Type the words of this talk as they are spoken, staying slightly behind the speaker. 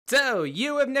So,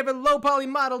 you have never low poly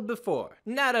modeled before.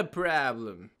 Not a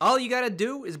problem. All you gotta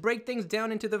do is break things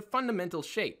down into the fundamental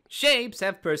shape. Shapes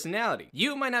have personality.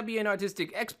 You might not be an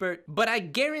artistic expert, but I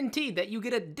guarantee that you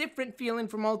get a different feeling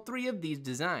from all three of these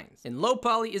designs. And low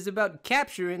poly is about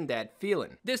capturing that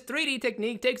feeling. This 3D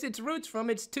technique takes its roots from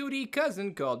its 2D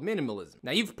cousin called minimalism.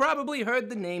 Now, you've probably heard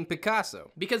the name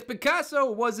Picasso, because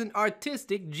Picasso was an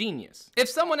artistic genius. If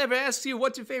someone ever asks you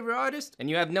what's your favorite artist, and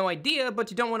you have no idea, but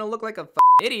you don't want to look like a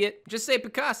idiot, just say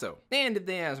Picasso. And if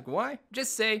they ask why,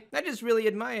 just say, I just really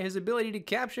admire his ability to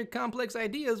capture complex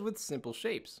ideas with simple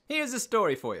shapes. Here's a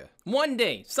story for you. One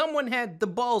day, someone had the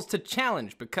balls to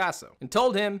challenge Picasso and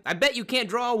told him, I bet you can't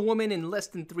draw a woman in less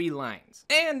than 3 lines.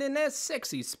 And in a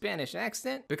sexy Spanish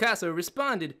accent, Picasso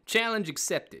responded, challenge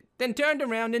accepted, then turned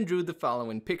around and drew the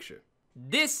following picture.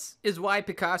 This is why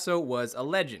Picasso was a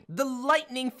legend. The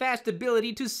lightning fast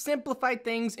ability to simplify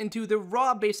things into the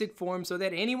raw basic form so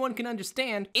that anyone can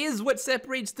understand is what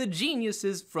separates the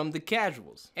geniuses from the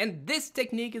casuals. And this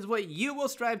technique is what you will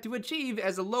strive to achieve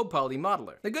as a low poly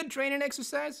modeler. The good training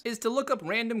exercise is to look up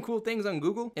random cool things on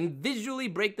Google and visually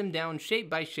break them down shape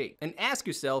by shape and ask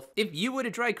yourself, if you were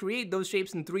to try create those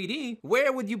shapes in 3D,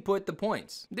 where would you put the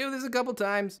points? Do this a couple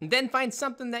times and then find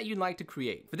something that you'd like to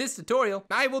create. For this tutorial,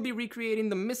 I will be recreating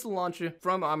the missile launcher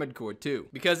from Armored Core 2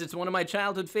 because it's one of my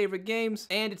childhood favorite games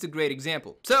and it's a great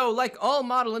example. So, like all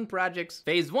modeling projects,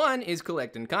 phase 1 is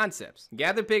collecting concepts.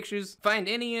 Gather pictures, find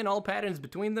any and all patterns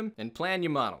between them, and plan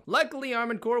your model. Luckily,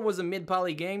 Armored Core was a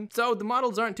mid-poly game, so the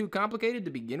models aren't too complicated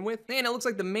to begin with, and it looks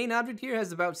like the main object here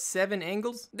has about 7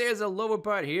 angles. There's a lower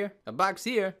part here, a box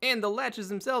here, and the latches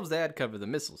themselves that cover the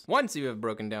missiles. Once you have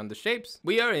broken down the shapes,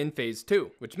 we are in phase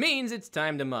 2, which means it's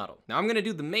time to model. Now I'm gonna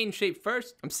do the main shape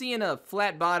first. I'm seeing a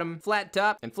flat bottom, flat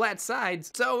top, and flat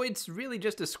sides, so it's really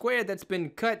just a square that's been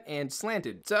cut and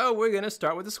slanted. So we're gonna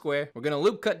start with a square. We're gonna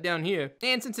loop cut down here,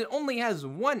 and since it only has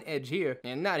one edge here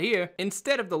and not here,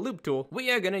 instead of the loop tool,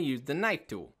 we are gonna use the knife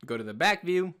tool. Go to the back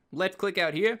view, left click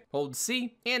out here, hold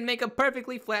C, and make a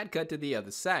perfectly flat cut to the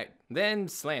other side. Then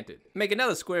slant it. Make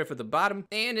another square for the bottom,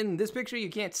 and in this picture you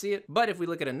can't see it, but if we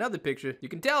look at another picture, you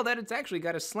can tell that it's actually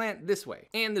got a slant this way.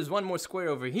 And there's one more square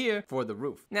over here for the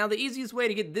roof. Now the easiest way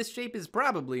to get this shape is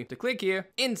probably to click here,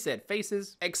 inset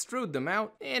faces, extrude them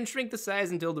out, and shrink the size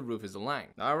until the roof is aligned.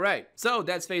 Alright, so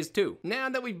that's phase 2. Now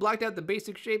that we've blocked out the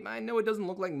basic shape, I know it doesn't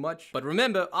look like much, but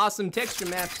remember, awesome texture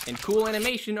maps and cool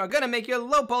animation are gonna make your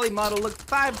low poly model look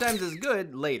 5 times as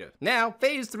good later. Now,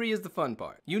 phase 3 is the fun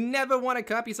part. You never want to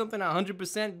copy something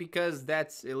 100% because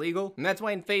that's illegal, and that's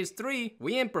why in phase 3,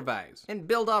 we improvise and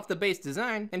build off the base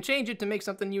design and change it to make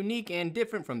something unique and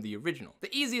different from the original. The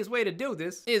easiest way to do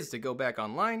this is to go back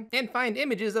online and find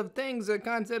images of things or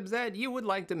concepts that you would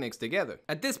like to mix together.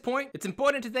 At this point, it's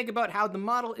important to think about how the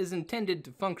model is intended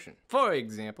to function. For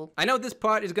example, I know this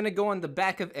part is going to go on the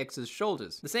back of X's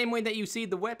shoulders, the same way that you see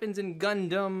the weapons in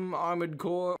Gundam, Armored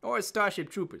Core, or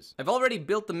Starship Troopers. I've already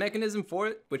built the mechanism for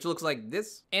it, which looks like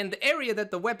this, and the area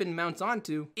that the weapon mounts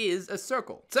onto is a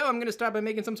circle. So I'm gonna start by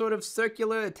making some sort of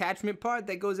circular attachment part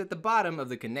that goes at the bottom of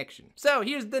the connection. So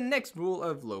here's the next rule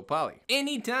of low poly.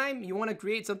 Anytime you want to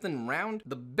create something round,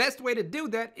 the best way to do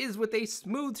that is with a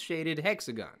smooth shaded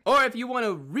hexagon. Or if you want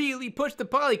to really push the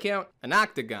poly count, an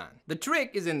octagon. The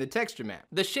trick is in the texture map.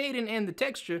 The shading and the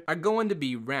texture are going to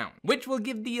be round, which will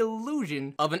give the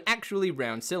illusion of an actually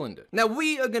round cylinder. Now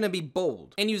we are gonna be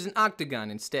bold and use an octagon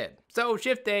instead. So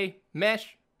Shift A,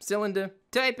 mesh, cylinder,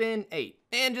 type in 8.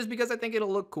 And just because I think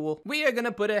it'll look cool, we are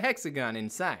gonna put a hexagon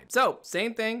inside. So,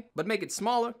 same thing, but make it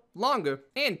smaller, longer,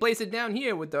 and place it down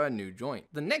here with our new joint.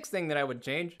 The next thing that I would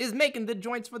change is making the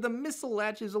joints for the missile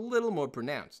latches a little more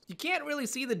pronounced. You can't really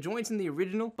see the joints in the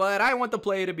original, but I want the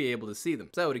player to be able to see them.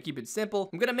 So to keep it simple,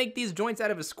 I'm gonna make these joints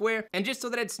out of a square, and just so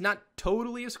that it's not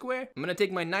totally a square, I'm gonna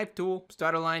take my knife tool,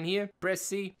 start a line here, press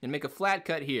C, and make a flat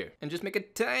cut here, and just make a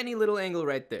tiny little angle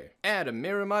right there. Add a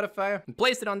mirror modifier, and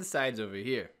place it on the sides over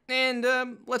here. And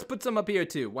let's put some up here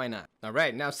too, why not?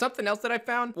 Alright, now something else that I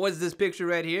found was this picture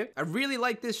right here. I really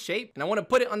like this shape, and I want to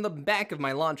put it on the back of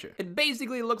my launcher. It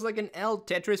basically looks like an L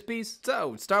Tetris piece.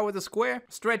 So, start with a square,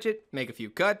 stretch it, make a few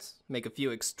cuts, make a few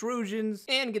extrusions,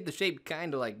 and get the shape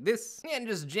kinda like this, and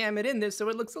just jam it in there so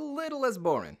it looks a little less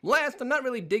boring. Last, I'm not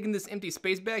really digging this empty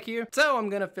space back here, so I'm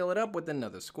gonna fill it up with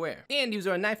another square. And use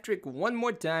our knife trick one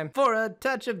more time for a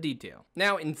touch of detail.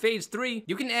 Now, in phase 3,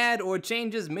 you can add or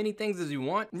change as many things as you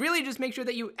want. really just make sure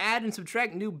that you add and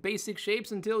subtract new basic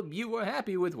shapes until you are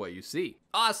happy with what you see.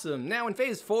 Awesome. Now in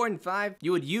phase 4 and 5,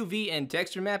 you would UV and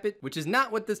texture map it, which is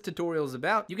not what this tutorial is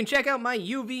about. You can check out my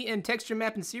UV and texture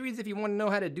mapping series if you want to know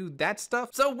how to do that stuff.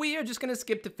 So we are just going to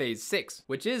skip to phase 6,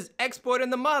 which is exporting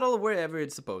the model wherever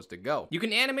it's supposed to go. You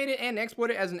can animate it and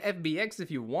export it as an FBX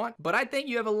if you want, but I think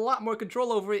you have a lot more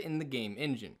control over it in the game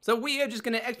engine. So we are just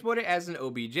going to export it as an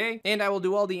OBJ, and I will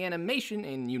do all the animation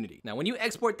in Unity. Now when you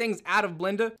export things out of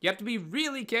Blender, you have to be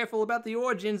really careful about the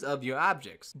origins of your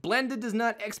objects. Blender does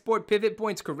not export pivot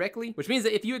points correctly, which means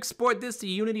that if you export this to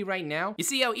Unity right now, you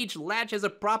see how each latch has a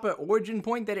proper origin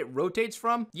point that it rotates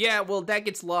from? Yeah, well that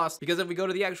gets lost, because if we go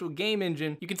to the actual game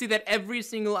engine, you can see that every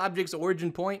single object's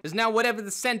origin point is now whatever the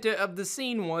center of the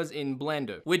scene was in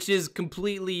Blender, which is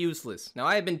completely useless. Now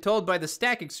I have been told by the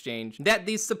Stack Exchange that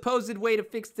the supposed way to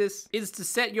fix this is to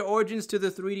set your origins to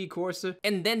the 3D cursor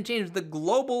and then change the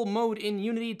global mode in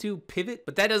Unity to pivot,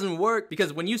 but that doesn't work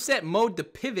because when you set mode to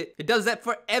pivot, it does that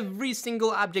for every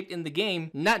single object in the game,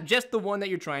 not just the one that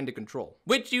you're trying to control,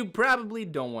 which you probably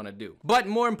don't want to do. But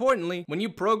more importantly, when you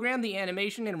program the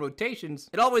animation and rotations,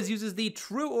 it always uses the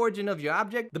true origin of your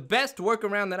object. The best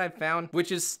workaround that I've found,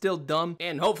 which is still dumb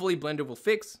and hopefully Blender will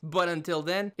fix, but until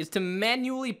then, is to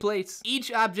manually place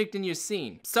each object in your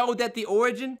scene so that the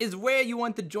origin is where you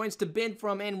want the joints to bend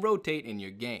from and rotate in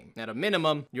your game. At a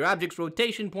minimum, your object's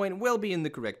rotation point will be in the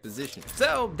correct position.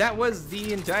 So that was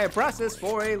the entire process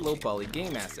for a low poly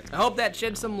game asset. I hope that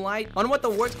shed some light on what the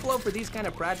workflow for these kind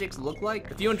of projects look like.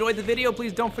 If you enjoyed the video,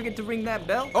 please don't forget to ring that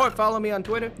bell or follow me on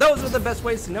Twitter. Those are the best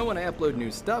ways to know when I upload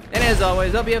new stuff. And as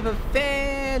always, hope you have a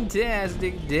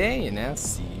fantastic day, and I'll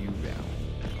see you